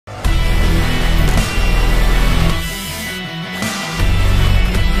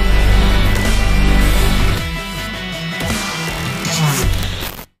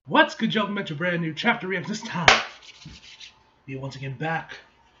What's good, y'all? Welcome to a brand new chapter react. This time, we are once again back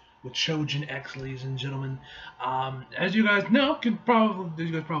with Choujin X, ladies and gentlemen. As you guys know, you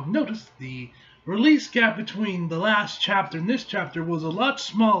guys probably noticed, the release gap between the last chapter and this chapter was a lot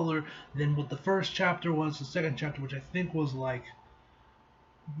smaller than what the first chapter was. The second chapter, which I think was like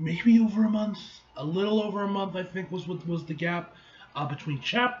maybe over a month, a little over a month, I think was what was the gap between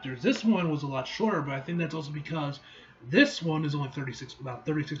chapters. This one was a lot shorter, but I think that's also because this one is only about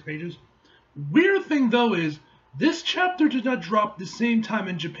 36 pages. Weird thing though is this chapter did not drop the same time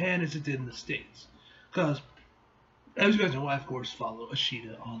in Japan as it did in the States, because as you guys know, I of course follow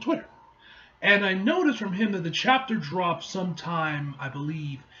Ashita on Twitter, and I noticed from him that the chapter dropped sometime, I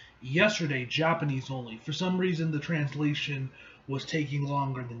believe, yesterday, Japanese only. For some reason, the translation was taking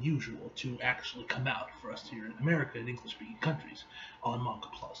longer than usual to actually come out for us here in America and English-speaking countries on Manga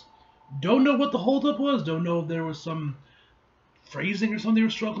Plus. Don't know what the holdup was. Don't know if there was some phrasing or something they were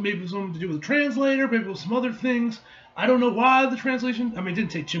struggling. Maybe it was something to do with the translator. Maybe it was some other things. I don't know why the translation. I mean, it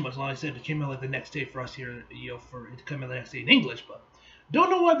didn't take too much. Like I said, it came out like the next day for us here, for it to come out the next day in English. But don't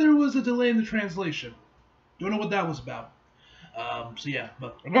know why there was a delay in the translation. Don't know what that was about. So yeah,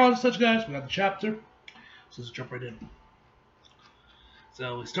 but regardless of such, guys, we got the chapter. So let's jump right in.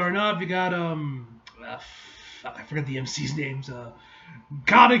 So starting off, you got I forgot the MC's names.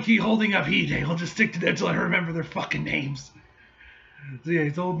 Kaneki holding up Hide. I'll just stick to that until I remember their fucking names. So yeah,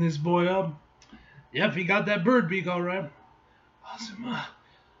 he's holding this boy up. Yep, he got that bird beak all right. Azuma,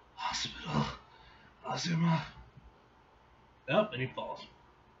 hospital, Azuma. Yep, and he falls.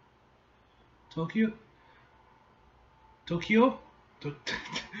 Tokyo.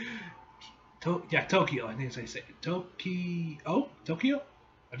 Yeah, Tokyo. I think that's how you say it. Tokyo.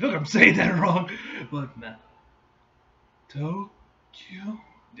 I feel like I'm saying that wrong, but nah. Tokyo.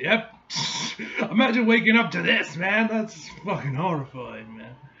 Yep. Imagine waking up to this, man. That's fucking horrifying,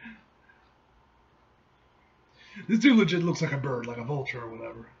 man. This dude legit looks like a bird, like a vulture or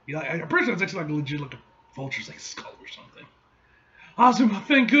whatever. Yeah, I'm pretty sure it's actually like a legit like a vulture's like skull or something. Azuma,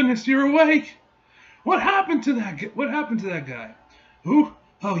 thank goodness you're awake. What happened to that guy? Who?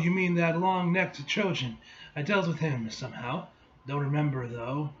 Oh, you mean that long-necked Choujin. I dealt with him somehow. Don't remember,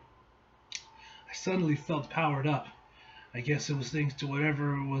 though. I suddenly felt powered up. I guess it was thanks to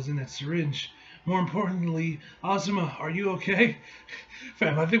whatever was in that syringe. More importantly, Azuma, are you okay?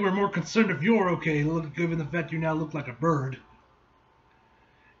 Fam, I think we're more concerned if you're okay, given the fact you now look like a bird.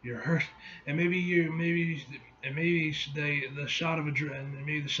 You're hurt, and maybe the shot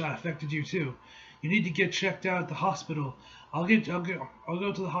affected you too. You need to get checked out at the hospital. I'll go to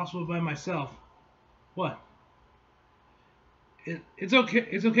the hospital by myself. What? It's okay.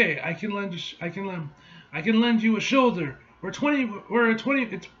 It's okay. I can lend you a shoulder. We're a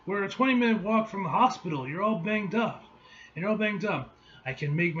 20-minute walk from the hospital. You're all banged up. I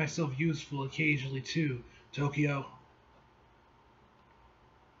can make myself useful occasionally too. Tokyo.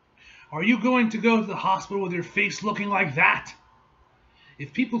 Are you going to go to the hospital with your face looking like that?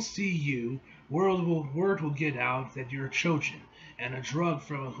 If people see you, word will get out that you're a Choujin, and a drug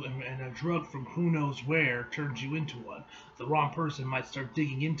from who knows where turns you into one. The wrong person might start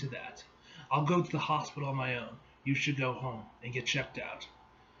digging into that. I'll go to the hospital on my own. You should go home and get checked out.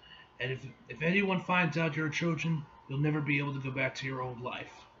 And if anyone finds out you're a Choujin, you'll never be able to go back to your old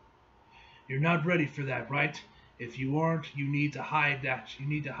life. You're not ready for that, right? If you aren't, you need to hide that. You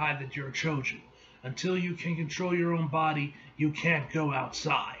need to hide that you're a Choujin. Until you can control your own body, you can't go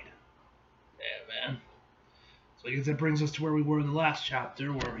outside. Yeah, man. So I guess that brings us to where we were in the last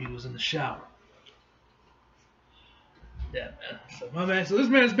chapter, where he was in the shower. Yeah, man. So this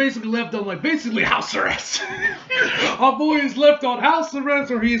man is basically left on basically house arrest. Our boy is left on house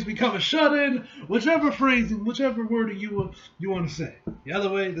arrest, or he has become a shut-in. Whichever phrasing, whichever wording you want to say. The other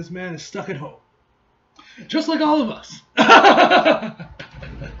way, this man is stuck at home, just like all of us.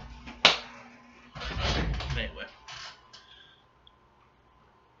 Anyway.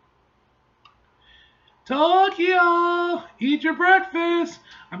 Tokyo! Eat your breakfast!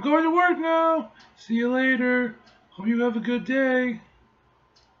 I'm going to work now! See you later! Hope you have a good day!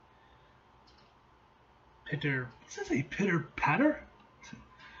 Pitter... What's that say? Pitter-patter?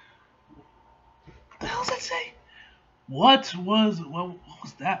 What the hell does that say? What was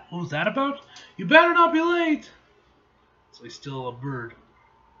that? What was that about? You better not be late! So he's still a bird.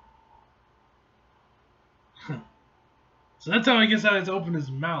 Huh. So that's how I guess how he's opened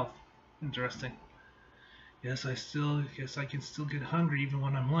his mouth. Interesting. Yes, I can still get hungry even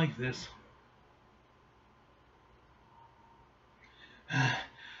when I'm like this.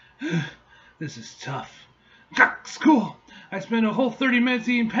 This is tough. School! I spent a whole 30 minutes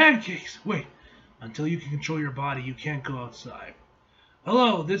eating pancakes. Wait, until you can control your body, you can't go outside.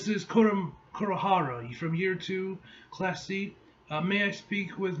 Hello, this is Kurohara. You from year 2, class C? May I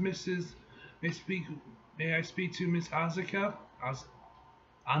speak with Mrs. May I speak May I speak to Miss Azuka?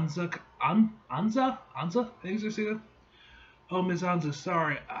 Anza? Anza? I think I say that. Oh, Miss Anza,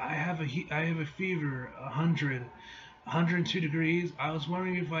 sorry. I have a fever, 102 degrees. I was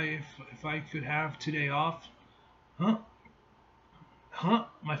wondering if I could have today off. Huh? Huh?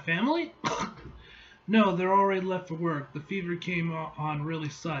 My family? No, they're already left for work. The fever came on really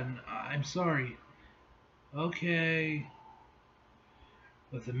sudden. I'm sorry. Okay.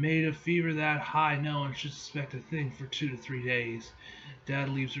 With a maid of fever that high, no one should suspect a thing for 2 to 3 days. Dad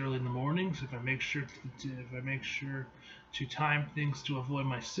leaves early in the mornings. If I make sure to time things to avoid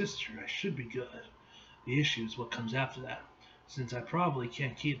my sister, I should be good. The issue is what comes after that, since I probably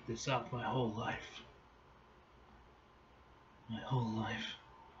can't keep this up my whole life. My whole life.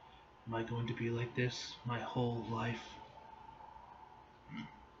 Am I going to be like this my whole life?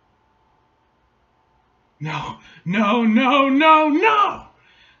 No, no, no, no, no!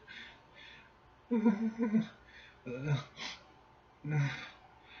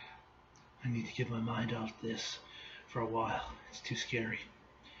 I need to get my mind off this for a while. It's too scary.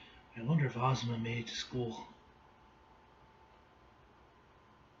 I wonder if Ozma made it to school.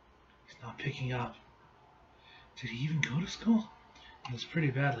 He's not picking up. Did he even go to school? He was pretty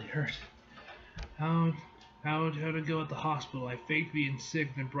badly hurt. How'd it go at the hospital? I faked being sick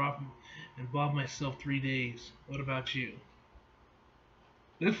and bought myself 3 days. What about you?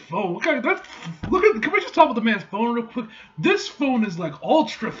 This phone, can we just talk about the man's phone real quick? This phone is like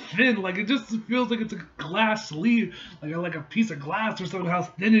ultra thin, like it just feels like it's a glass sleeve, like a piece of glass or something. How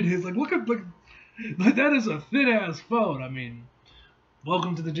thin it is. Like like that is a thin ass phone. I mean,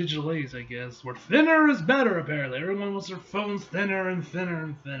 welcome to the digital age, I guess. Where thinner is better apparently. Everyone wants their phones thinner and thinner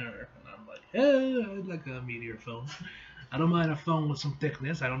and thinner. And I'm like, I'd like a meteor phone. I don't mind a phone with some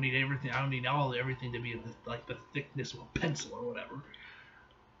thickness. I don't need everything. I don't need everything to be like the thickness of a pencil or whatever.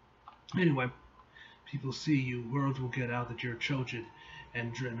 Anyway, people see you, word will get out that you're a Choujin,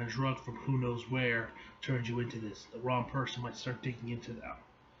 and a drug from who knows where turned you into this. The wrong person might start digging into that.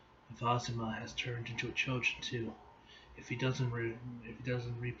 If Ozma has turned into a Choujin too, if he doesn't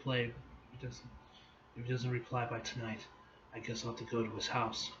reply by tonight, I guess I'll have to go to his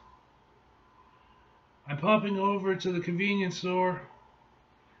house. I'm popping over to the convenience store.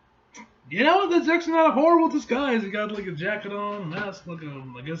 You know, that's actually not a horrible disguise. He got like a jacket on, a mask, I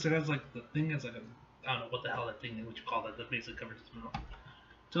guess it has like the thing that's like I don't know what the hell that thing is, what you call that basically covers his mouth.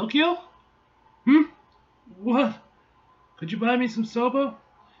 Tokyo? What? Could you buy me some soba?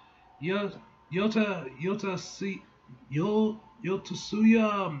 Yotasuya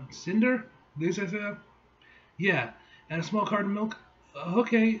Cinder? Did I say that? Yeah, and a small carton of milk?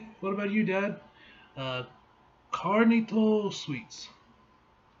 Okay, what about you, Dad? Carnito sweets.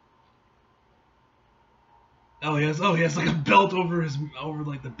 Oh, he has like a belt over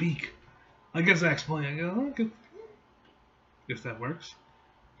like the beak. I guess I explained. I go, oh, guess that works.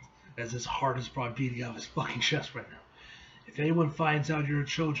 As his heart is probably beating out of his fucking chest right now. If anyone finds out you're a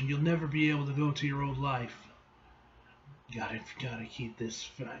Choujin, you'll never be able to go to your old life. Gotta keep this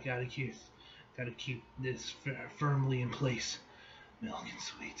firmly in place. Milk and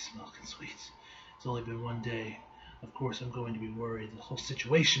sweets, milk and sweets. It's only been 1 day. Of course, I'm going to be worried. The whole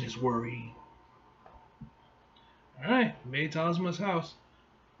situation is worrying. Alright, made to Ozma's house.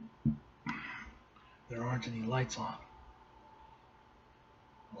 There aren't any lights on.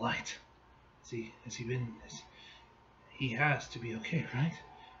 Light. He has to be okay, right?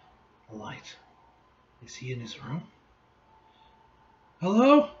 A light. Is he in his room?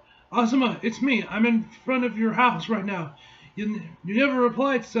 Hello? Ozma, it's me. I'm in front of your house right now. You never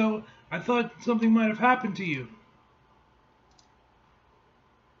replied, so I thought something might have happened to you.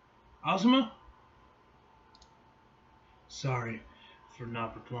 Ozma? Sorry for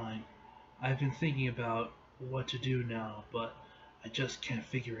not replying. I've been thinking about what to do now, but I just can't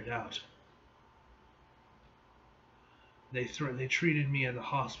figure it out. They treated me at the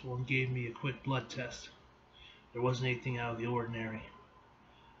hospital and gave me a quick blood test. There wasn't anything out of the ordinary.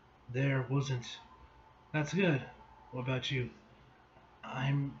 There wasn't. That's good. What about you?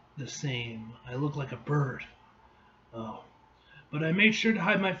 I'm the same. I look like a bird. Oh. But I made sure to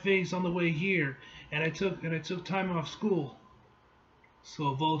hide my face on the way here, and I took time off school. So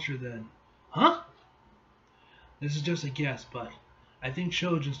a vulture then. Huh? This is just a guess, but I think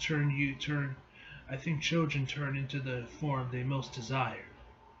Choujin turn into the form they most desire.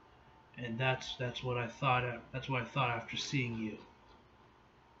 And that's what I thought after seeing you.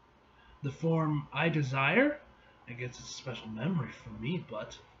 The form I desire? I guess it's a special memory for me,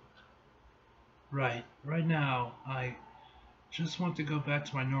 but right now Just want to go back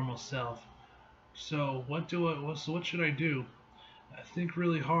to my normal self. So what should I do? Think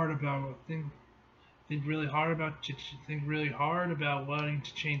really hard about think really hard about wanting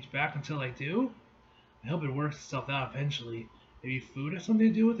to change back until I do. I hope it works itself out eventually. Maybe food has something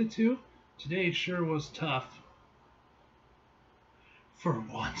to do with it too. Today sure was tough. For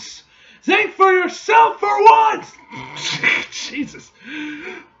once. Think for yourself for once! Jesus.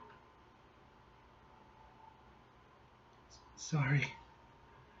 Sorry.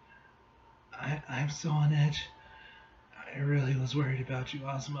 I'm so on edge. I really was worried about you,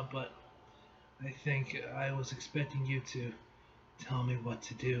 Ozma, but I think I was expecting you to tell me what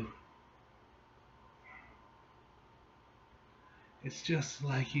to do. It's just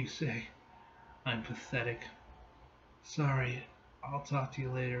like you say. I'm pathetic. Sorry. I'll talk to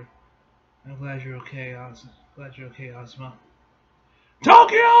you later. I'm glad you're okay, Ozma.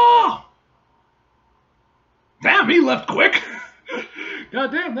 Tokyo! Damn, he left quick.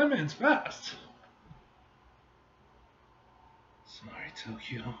 God damn, that man's fast. Sorry,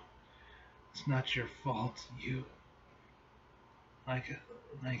 Tokyo. It's not your fault. Like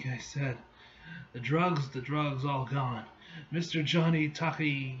I said, the drugs all gone. Mr. Johnny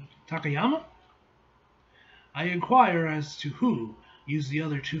Takayama? I inquire as to who used the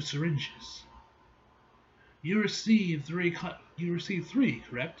other 2 syringes. You received 3,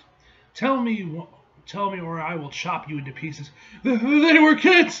 correct? Tell me or I will chop you into pieces. They were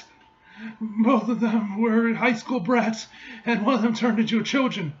kids! Both of them were high school brats, and one of them turned into a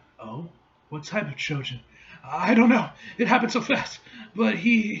Choujin. Oh? What type of Choujin? I don't know. It happened so fast. But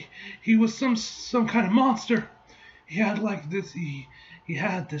he was some kind of monster. He had like this, he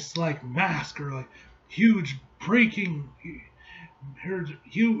had this like mask or like huge breaking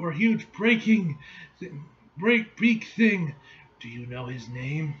beak thing. Do you know his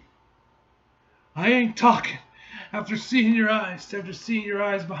name? I ain't talking. After seeing your eyes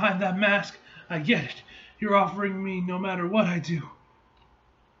behind that mask, I get it. You're offering me no matter what I do.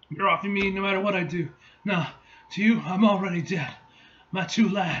 Nah, to you, I'm already dead. My 2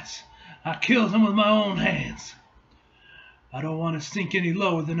 lads, I killed them with my own hands. I don't want to sink any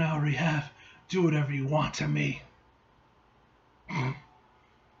lower than I already have. Do whatever you want to me.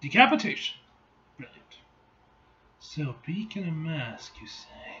 Decapitation. Brilliant. So, beak and a mask, you say?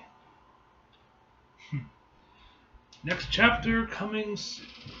 Next chapter coming soon.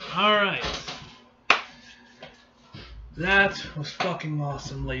 Alright. That was fucking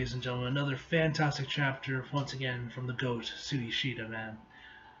awesome, ladies and gentlemen. Another fantastic chapter, once again, from the GOAT, Tsushida, man.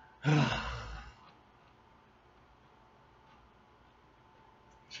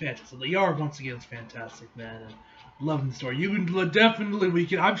 It's fantastic. The Yard, once again, is fantastic, man. And loving the story.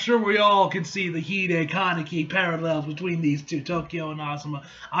 I'm sure we all can see the Hide Kaneki parallels between these 2, Tokyo and Ozma.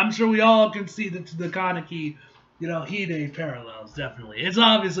 I'm sure we all can see the Kaneki, Hide parallels, definitely. It's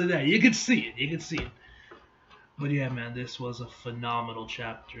obviously there. You can see it. But yeah, man, this was a phenomenal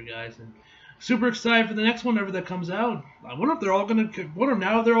chapter, guys, and super excited for the next one whenever that comes out. I wonder if they're all gonna be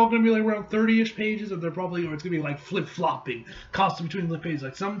like around 30-ish pages, or it's gonna be like flip-flopping, constant between the pages.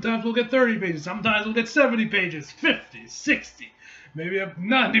 Like sometimes we'll get 30 pages, sometimes we'll get 70 pages, 50, 60, maybe a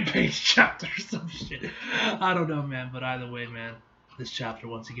 90-page chapter or some shit. I don't know, man, but either way, man, this chapter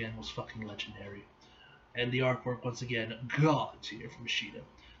once again was fucking legendary, and the artwork once again, god tier from Ishida.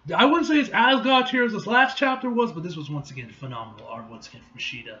 I wouldn't say it's as god tier as this last chapter was, but this was once again phenomenal art once again from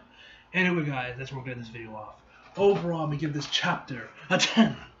Ishida. Anyway, guys, that's where we're getting this video off. Overall, I'm gonna give this chapter a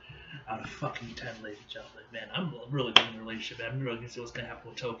 10 out of fucking 10, ladies and gentlemen. Man, I'm really good in the relationship, man. I'm really gonna see what's gonna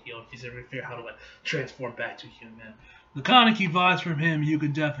happen with Tokyo if he's ever figure out how to like transform back to human, man. The Kaneki vibes from him, you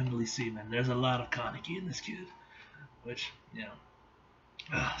can definitely see, man. There's a lot of Kaneki in this kid, which,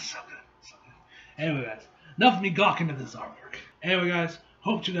 so good. Anyway, guys, enough of me gawking at this artwork. Anyway, guys.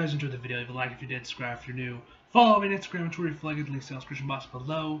 Hope you guys enjoyed the video. If you like, if you did, subscribe if you're new. Follow me on Instagram and Twitter if you like it. Links in the description box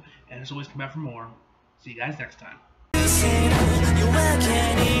below. And as always, come back for more. See you guys next time.